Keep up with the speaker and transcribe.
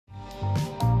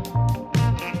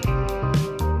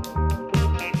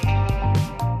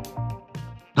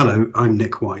Hello, I'm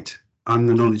Nick White. I'm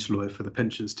the knowledge lawyer for the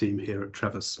pensions team here at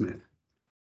Travers Smith.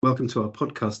 Welcome to our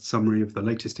podcast summary of the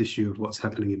latest issue of What's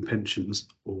Happening in Pensions,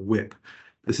 or WHIP.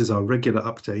 This is our regular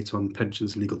update on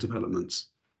pensions legal developments.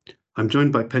 I'm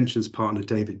joined by pensions partner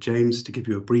David James to give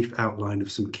you a brief outline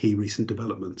of some key recent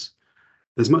developments.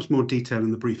 There's much more detail in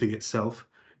the briefing itself.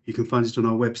 You can find it on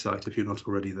our website if you're not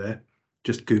already there.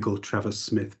 Just Google Travers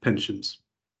Smith Pensions.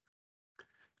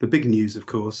 The big news, of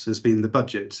course, has been the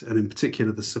budget, and in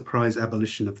particular the surprise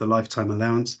abolition of the lifetime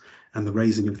allowance and the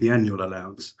raising of the annual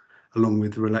allowance, along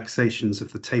with the relaxations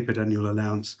of the tapered annual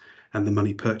allowance and the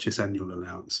money purchase annual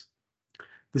allowance.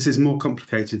 This is more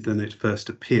complicated than it first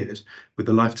appeared, with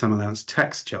the lifetime allowance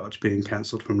tax charge being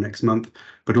cancelled from next month,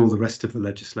 but all the rest of the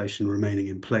legislation remaining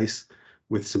in place,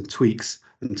 with some tweaks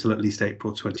until at least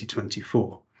April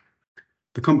 2024.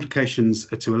 The complications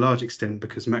are to a large extent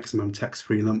because maximum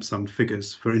tax-free lump sum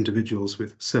figures for individuals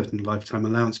with certain lifetime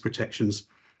allowance protections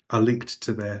are linked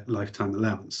to their lifetime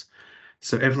allowance,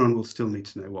 so everyone will still need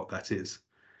to know what that is.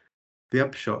 The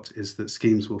upshot is that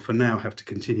schemes will for now have to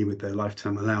continue with their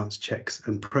lifetime allowance checks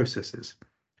and processes.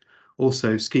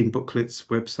 Also, scheme booklets,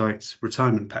 websites,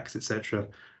 retirement packs, etc.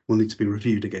 will need to be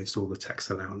reviewed against all the tax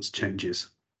allowance changes.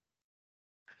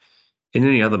 In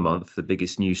any other month, the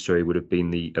biggest news story would have been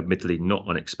the admittedly not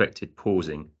unexpected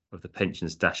pausing of the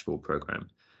pensions dashboard programme.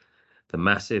 The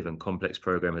massive and complex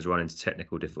programme has run into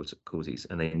technical difficulties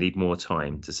and they need more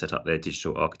time to set up their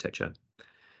digital architecture.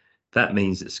 That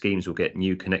means that schemes will get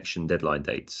new connection deadline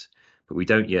dates, but we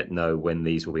don't yet know when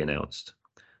these will be announced.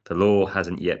 The law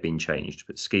hasn't yet been changed,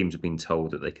 but schemes have been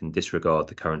told that they can disregard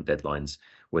the current deadlines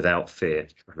without fear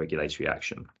of regulatory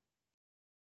action.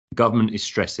 The government is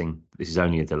stressing this is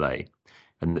only a delay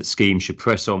and that schemes should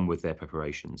press on with their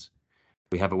preparations.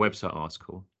 We have a website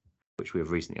article, which we have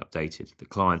recently updated, that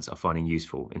clients are finding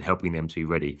useful in helping them to be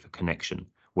ready for connection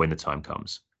when the time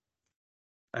comes.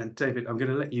 And David, I'm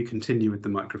going to let you continue with the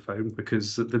microphone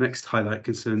because the next highlight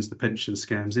concerns the Pension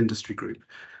Scams Industry Group,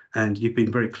 and you've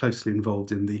been very closely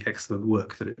involved in the excellent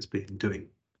work that it's been doing.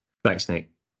 Thanks,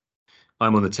 Nick.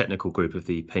 I'm on the technical group of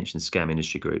the Pension Scam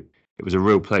Industry Group. It was a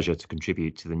real pleasure to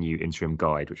contribute to the new interim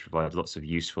guide, which provides lots of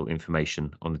useful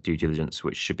information on the due diligence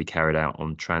which should be carried out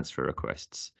on transfer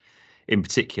requests. In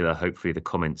particular, hopefully the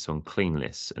comments on clean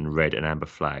lists and red and amber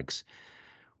flags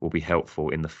will be helpful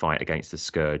in the fight against the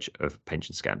scourge of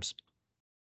pension scams.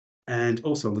 And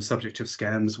also on the subject of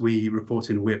scams, we report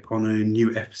in WHIP on a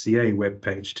new FCA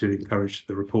webpage to encourage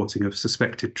the reporting of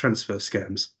suspected transfer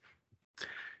scams.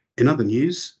 In other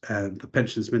news, the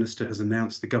Pensions Minister has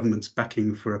announced the government's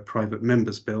backing for a private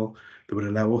members bill that would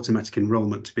allow automatic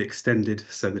enrolment to be extended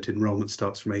so that enrolment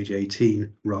starts from age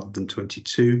 18 rather than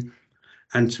 22,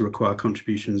 and to require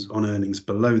contributions on earnings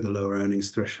below the lower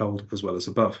earnings threshold as well as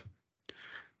above.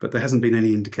 But there hasn't been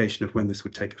any indication of when this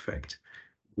would take effect.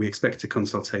 We expect a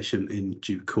consultation in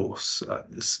due course,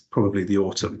 probably the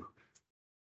autumn.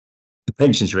 The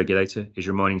pensions regulator is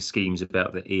reminding schemes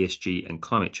about the ESG and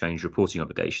climate change reporting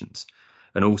obligations,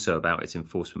 and also about its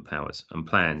enforcement powers and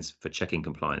plans for checking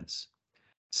compliance.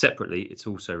 Separately, it's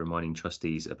also reminding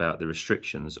trustees about the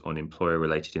restrictions on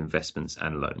employer-related investments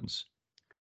and loans.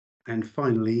 And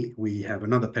finally, we have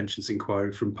another pensions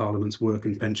inquiry from Parliament's Work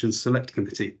and Pensions Select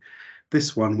Committee.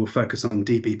 This one will focus on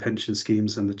DB pension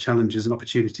schemes and the challenges and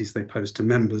opportunities they pose to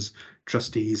members,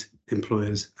 trustees,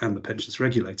 employers, and the pensions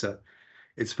regulator.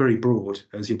 It's very broad,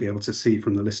 as you'll be able to see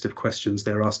from the list of questions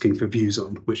they're asking for views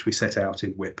on, which we set out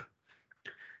in WHIP.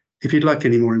 If you'd like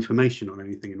any more information on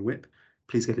anything in WHIP,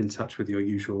 please get in touch with your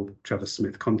usual Travers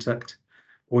Smith contact,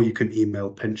 or you can email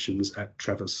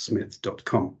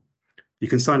pensions@traverssmith.com. You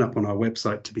can sign up on our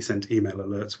website to be sent email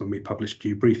alerts when we publish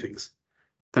new briefings.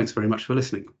 Thanks very much for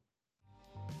listening.